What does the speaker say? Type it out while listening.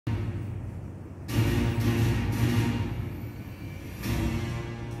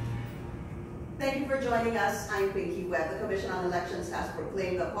Thank you for joining us. I'm Pinky Webb. The Commission on Elections has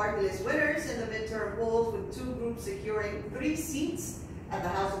proclaimed the party list winners in the midterm polls, with two groups securing 3 seats at the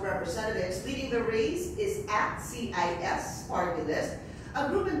House of Representatives. Leading the race is at CIS party list, a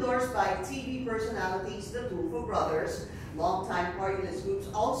group endorsed by TV personalities, the Tulfo brothers. Longtime party list groups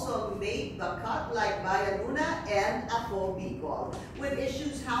also made the cut, like Bayan Una and Ako Bicol, with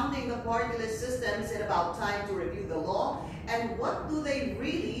issues hounding the party list systems. It's about time to review the law and what do they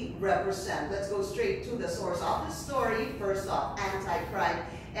really represent. Let's go straight to the source of the story. First off, anti-crime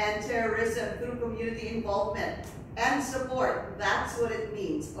and terrorism through community involvement and support. That's what it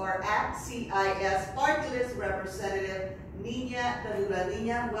means. Or at CIS party list representative Nina Talura.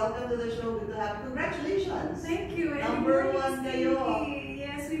 Nina, welcome to the show. Good to have you. Congratulations. Thank you. Number 1 kayo.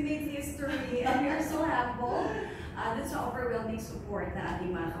 Yes, we made history and we are so happy. That's the overwhelming support na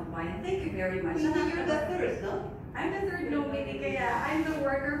ating mga kabayan. Thank you very much. You're the third, no? I'm the third nominee, kaya I'm the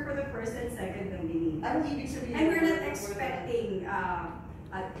worker for the first and second nominee. Anong ibig sabihin? And we're not expecting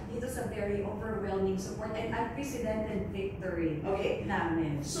ito sa very overwhelming support and unprecedented victory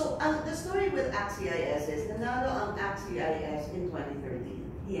namin. So, the story with ACT-CIS is, nanalo ang ACT-CIS in 2013.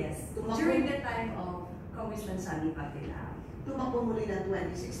 Yes. During the time of Congressman Sandy Padilla. Tumakbo muli ng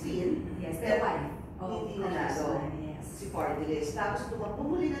 2016. Yes, the wife of hindi nanalo si party list. Tapos tumakbo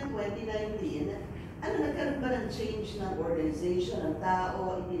muli ng 2019. Ano, nagkaroon ba ng change ng organization, ng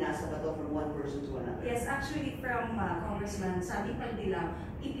tao? Ipinasa ba ito from one person to another? Yes, actually from Congressman Sandy Padilla,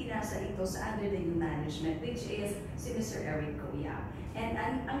 ipinasa ito sa under the new management, which is si Mr. Eric Coya. And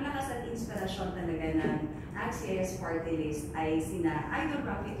ang lakas at inspirasyon talaga ng ACT-CIS party list ay sina Idol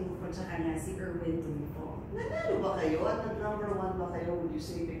Rafi Tulfo at nga si Erwin Tulfo. Nanalo ba kayo at nag-number 1 ba kayo, would you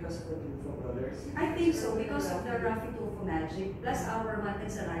say, because of the Tulfo brothers? I think so, because of the Rafi Tulfo magic, plus our Matin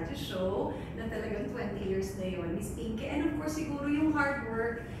sa radio show, na talagang 20 years na yun, Miss Pinky. And of course, siguro yung hard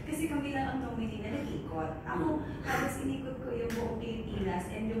work, kasi kami lang ang nominee na nag-ikot. Ako, halos inikot ko yung buong Pilipinas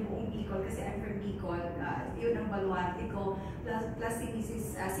and yung buong Bicol, kasi I'm from Bicol, yun ang baluarte ko. Plus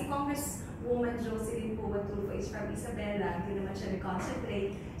si Congresswoman Jocelyn Tulfo is from Isabela, hindi naman siya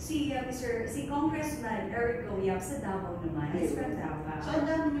nag-concentrate. Si Congressman Eric Goyap sa Davao naman, is from Davao. So ang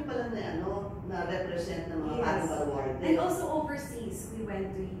dami niyo pala na represent ng mga baluarte. And also overseas, we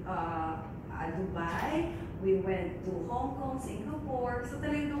went to Dubai, we went to Hong Kong, Singapore. So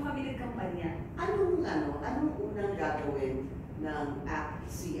talagang doon kami nagkampanya. Anong unang gagawin ng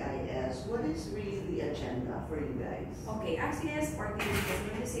ACT-CIS? What is really the agenda for you guys? Okay, ACT-CIS party list,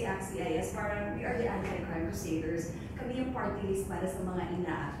 when you say ACT-CIS, parang we are the anti-crime crusaders. Kami yung party list para sa mga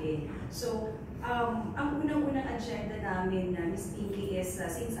inaate. So, ang unang-unang agenda namin na Miss Pinky is,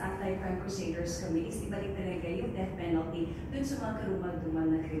 since anti-crime crusaders kami, is ibalik talaga yung death penalty dun sa mga karumag-dumal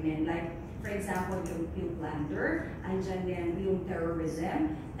na krimen. Like, for example, yung plunder, andyan din yung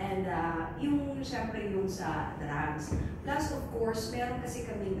terrorism, and syempre yung sa drugs. Plus, of course, meron kasi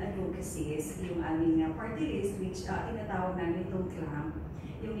kaming advocacies, yung aming party list, which tinatawag namin itong CLAMP.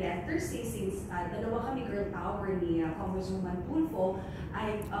 Yung letter C, since dalawa kami girl power ni Congresswoman Tulfo,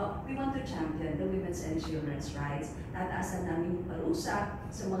 we want to champion the women's and children's rights. Tataasan namin yung parusa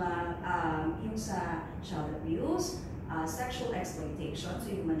sa mga, yung sa child abuse, sexual exploitation, so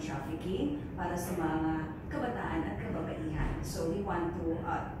human trafficking, para sa mga kabataan at kababaihan. So we want to,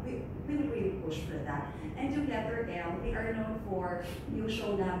 we will really push for that. And yung letter L, we are known for yung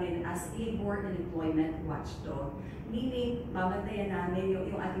show namin as labor and employment watchdog. Meaning, babantayan namin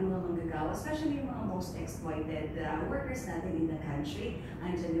yung ating mga manggagawa, especially yung mga most exploited workers natin in the country.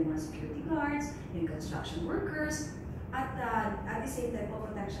 Andiyan yung mga security guards, yung construction workers, at the same time,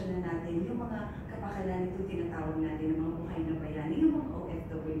 protection na natin yung mga kapakanan nito tinatawag natin ng mga buhay na bayani, yung mga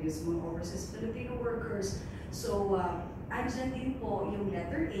OFWs, mga overseas Filipino workers. So, andyan din po yung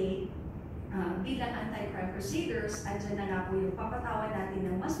letter A, bilang anti-crime crusaders, andyan na nga po yung papatawan natin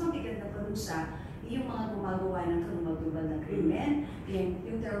ng mas mabigat na parusa yung mga gumagawa ng karumag-dumal na krimen,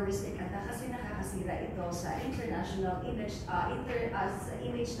 yung terroristic attack, kasi nakakasira ito sa international image, sa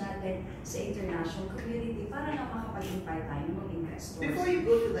image natin sa international community para na makapag-impay tayo ng mga investors. Before you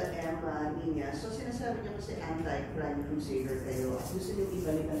go to the M, Nina, so sinasabi niyo kasi anti-crime crusader kayo at gusto niyo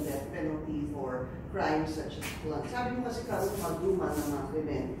ibalik ang death penalty for crimes such as plunder. Sabi niyo kasi karumag-dumal ng mga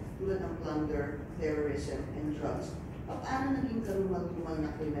krimen tulad ng plunder, terrorism, and drugs. Paano naging karumag-dumal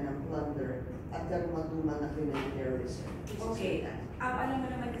na krimen ng plunder at karumag-dumal na krimen ng terrorism? Okay. Alam mo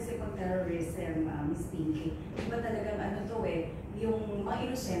naman kasi pag terrorism, Miss Pinky, iba talagang yung mga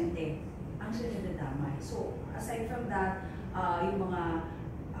inosente ang sila nadadamay. So, aside from that,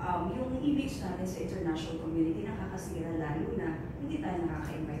 yung image natin sa international community nakakasira, lalo na hindi tayo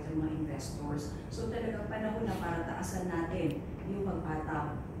nakaka-invite ng mga investors. So, talagang panahon na para taasan natin yung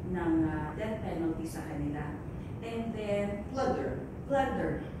pagpataw death penalty sa kanila. And then,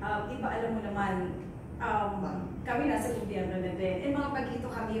 Plunder. Iba alam mo naman, kami nasa gobyerno na din. And mga pagito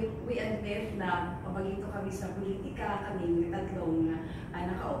kami, we admit na mapagito kami sa politika, kami tatlong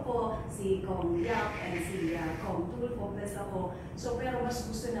nakaupo, si Kong Yap and si Kong Tulfo plus ako. So pero mas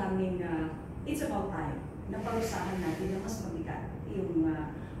gusto namin, it's about time, na parusahan natin na mas mabigat yung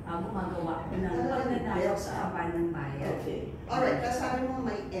gumagawa ng pagnanakaw sa kaban ng bayan. Okay. Alright, kasi sabi mo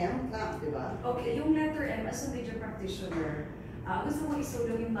may M lang, di ba? Okay, yung letter M, as a major practitioner, gusto mo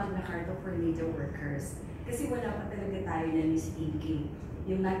isulong yung Magna Carta for media workers. Kasi wala pa talaga tayo na Miss Pinky,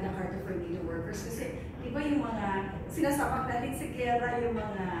 yung Magna Carta for media workers. Kasi di ba yung mga sinasapak natin sa kera, yung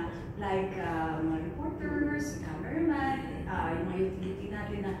mga like mga reporters, cameraman, yung mga utility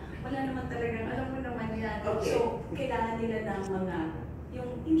natin na wala naman talagang, alam mo naman yan. Okay. So, kailangan nila ng mga, yung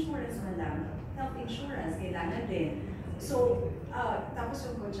insurance man lang, health insurance, kailangan din. So, tapos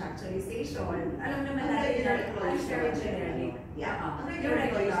yung contractualization, alam naman natin na I'm very generic. Yeah. You're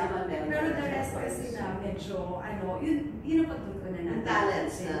regular. Pero the rest kasi na medyo, yun ang pagtutunan natin. Yung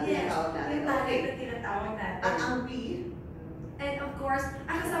talents na tinatawag natin. Yung talent na tinatawag natin. At ang P? And of course,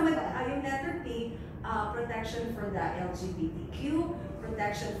 kasama yung letter P, protection for the LGBTQ,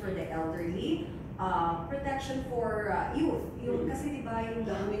 protection for the elderly, protection for youth. Yung, kasi diba yung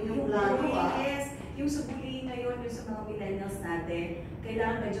plano, yes, yung sa bullying ngayon, yung sa mga millennials natin,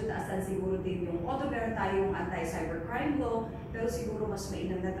 kailangan medyo taasan siguro din yung, although meron tayong anti-cybercrime law, pero siguro mas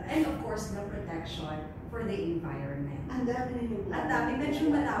mainam na. And of course, the protection for the environment. Ang dami na yung plano. Ang dami, medyo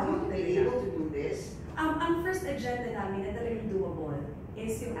malawak to be able to do this? Ang first agenda namin na talagang doable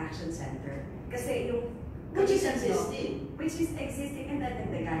is yung Action Center. Kasi yung Which is existing. Which is existing and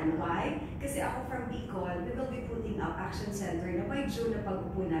dadagdagan. Why? Kasi ako from Bicol, we will be putting up Action Center na by June na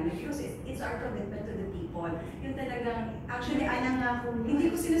pag-upo namin because it's our commitment to the people. Yung talagang, actually, hindi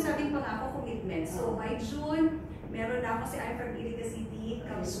ko sinasabing pangako commitment. So by June, meron na ako I'm from Iliga City,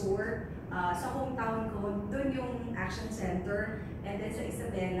 Kamsur, sa hometown ko, doon yung Action Center. And then sa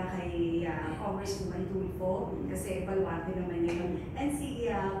Isabela kay Congresswoman Tulfo, kasi Balwate naman yun. And si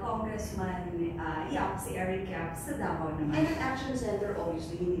Congressman Yap, si Eric Yap, sa Davao naman. And an Action Center,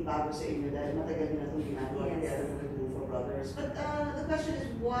 obviously, hindi bago sa inyo dahil matagal na itong ginagawa together with the Tulfo brothers. But the question is,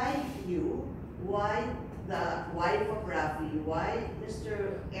 why you? Why the of Rafi? Why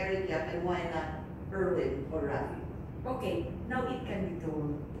Mr. Eric Yap? And why not Erwin or Rafi? Okay, now it can be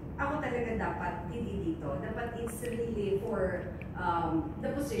told. Ako talaga dapat hindi dito. Dapat it's really for the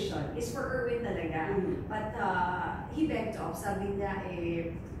position. It's for Erwin talaga. But he begged off. Sabi niya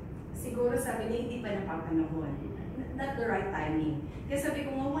siguro sabi niya hindi pa napapanahon. Not the right timing. Kaya sabi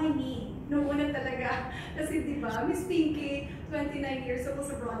ko, why me? Nung una talaga. Kasi di ba, Miss Pinky, 29 years ako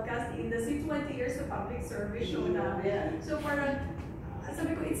sa broadcast industry, 20 years sa public service show namin. So parang,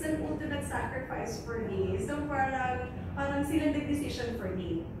 sabi ko, it's an ultimate sacrifice for me. So parang sila nag-decision for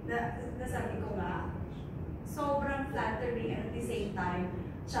me. Nasabi ko nga, sobrang flattering and at the same time,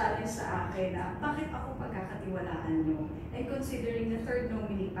 challenge sa akin na bakit ako pagkakatiwalaan nyo? And considering na third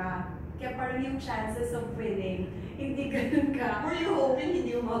nominee pa, kaya parang yung chances of winning, hindi ganun ka. Were you hoping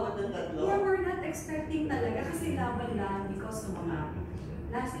hindi umabot ng tatlo? Yeah, we're not expecting talaga kasi laban lang because ng mga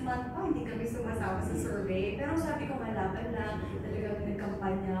last month pa, hindi kami sumasama sa survey. Pero sabi ko nga laban lang, talagang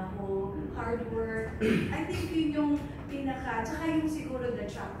nagkampanya ako, hard work. I think yun yung tsaka yung siguro the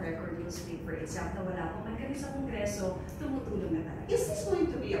track record will speak for itself na wala po man kami sa Kongreso, tumutulong na talaga. Is this going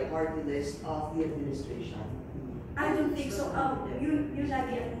to be a party list of the administration? I don't think so. Yun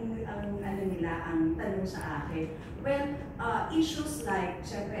lagi ang tanong sa akin. Well, issues like,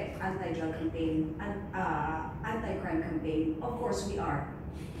 syempre, anti-drug campaign, anti-crime campaign, of course we are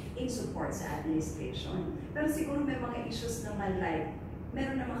in support sa administration. Pero siguro may mga issues naman like,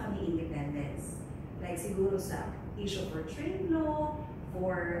 meron naman kami independence. Like siguro sa issue for trade law,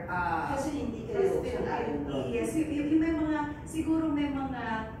 for kasi hindi kayo yes, yung may mga siguro may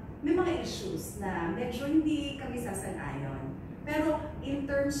mga issues na medyo hindi kami sasang-ayon. Pero in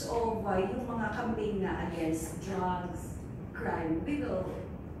terms of yung mga campaign na against drugs, crime, we will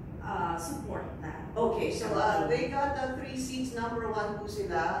support that. Okay, so they got the 3 seats, number 1 po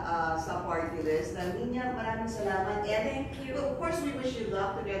sila sa party list. Ninya, maraming salamat. And thank you. Well, of course, we wish you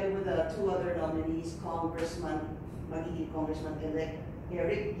luck together with the 2 other nominees, magiging Congressman-elect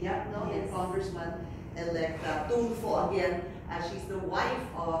Eric Yap, no? Yes. And Congressman-elect Tulfo again. She's the wife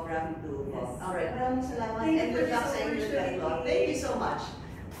of Rafi Tulfo. Yes. Alright, maraming salamat. Thank And you good luck so sa inyo tatlo. Thank you so much.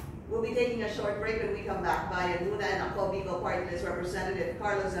 We'll be taking a short break. When we come back, Bayan Luna and ako, Bicol Party List Representative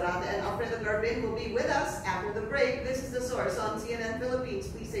Carlos Zarate and Alfredo Garbin will be with us after the break. This is The Source on CNN Philippines.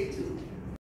 Please stay tuned.